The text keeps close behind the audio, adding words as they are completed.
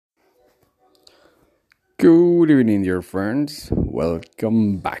Good evening, dear friends.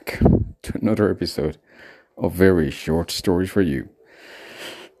 Welcome back to another episode of Very Short Stories for You.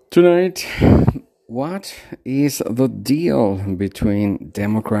 Tonight, what is the deal between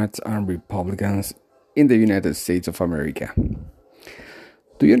Democrats and Republicans in the United States of America?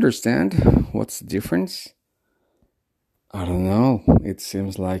 Do you understand what's the difference? I don't know. It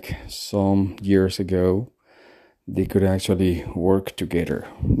seems like some years ago they could actually work together.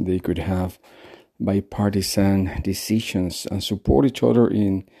 They could have bipartisan decisions and support each other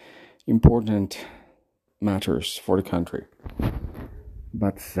in important matters for the country.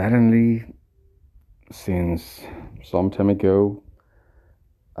 But suddenly, since some time ago,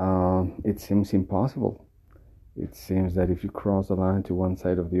 it seems impossible. It seems that if you cross the line to one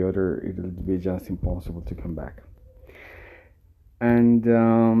side or the other, it'll be just impossible to come back. And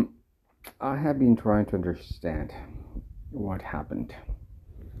I have been trying to understand what happened.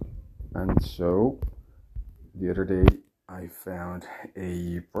 And so, the other day, I found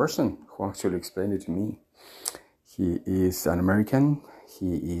a person who actually explained it to me. He is an American,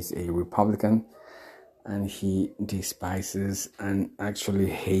 he is a Republican, and he despises and actually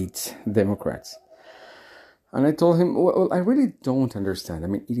hates Democrats. And I told him, well, I really don't understand. I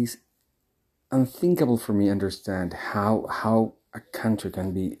mean, it is unthinkable for me to understand how a country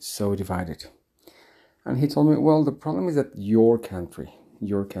can be so divided. And he told me, well, the problem is that your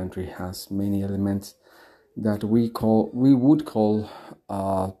country has many elements that we would call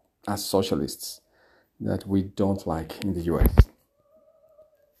as socialists, that we don't like in the US.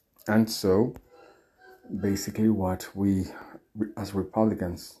 And so basically what we as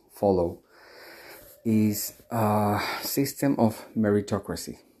Republicans follow is a system of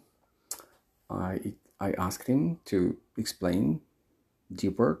meritocracy. I asked him to explain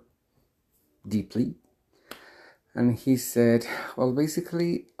deeply, and he said, well,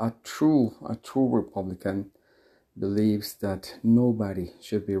 basically a true Republican believes that nobody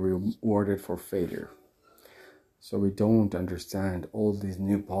should be rewarded for failure. So we don't understand all these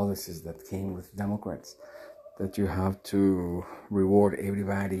new policies that came with Democrats, that you have to reward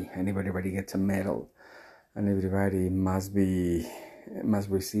everybody, and everybody gets a medal, and everybody must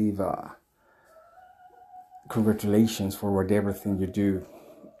receive congratulations for whatever thing you do.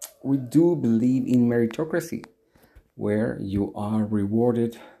 We do believe in meritocracy, where you are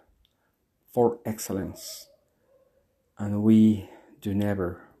rewarded for excellence, and we do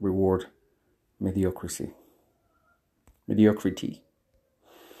never reward mediocrity.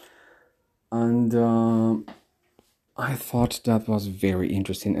 And I thought that was very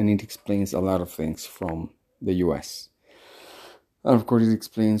interesting, and it explains a lot of things from the US. And of course, it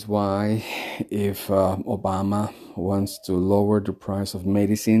explains why, if Obama wants to lower the price of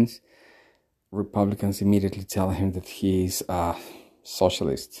medicines, Republicans immediately tell him that he is a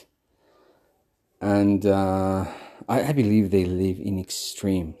socialist. And I believe they live in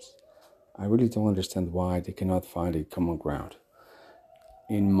extremes. I really don't understand why they cannot find a common ground.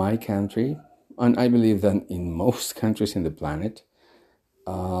 In my country, and I believe that in most countries in the planet,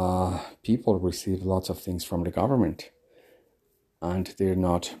 people receive lots of things from the government. And they're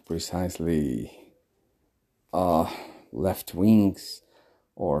not precisely left wings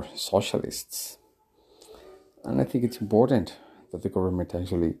or socialists. And I think it's important that the government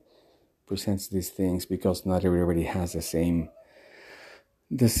actually presents these things, because not everybody has the same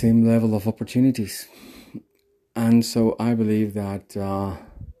level of opportunities. And so I believe that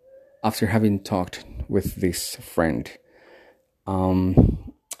after having talked with this friend,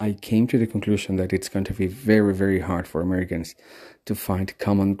 I came to the conclusion that it's going to be very, very hard for Americans to find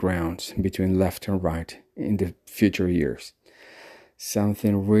common grounds between left and right in the future years.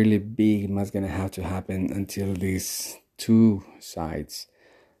 Something really big must going to have to happen until these two sides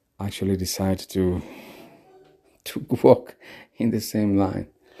actually decide to walk in the same line.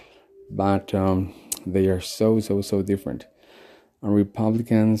 But they are so different. And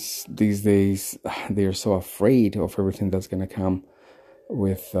Republicans these days, they are so afraid of everything that's going to come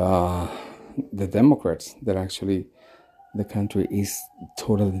with the Democrats, that actually the country is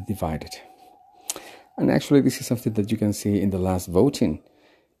totally divided. And actually, this is something that you can see in the last voting.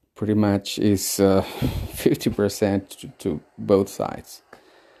 Pretty much is 50% to both sides.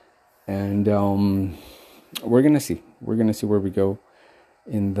 And we're gonna see where we go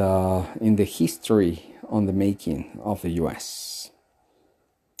in the history on the making of the US.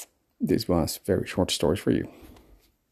 This was Very Short Stories for You.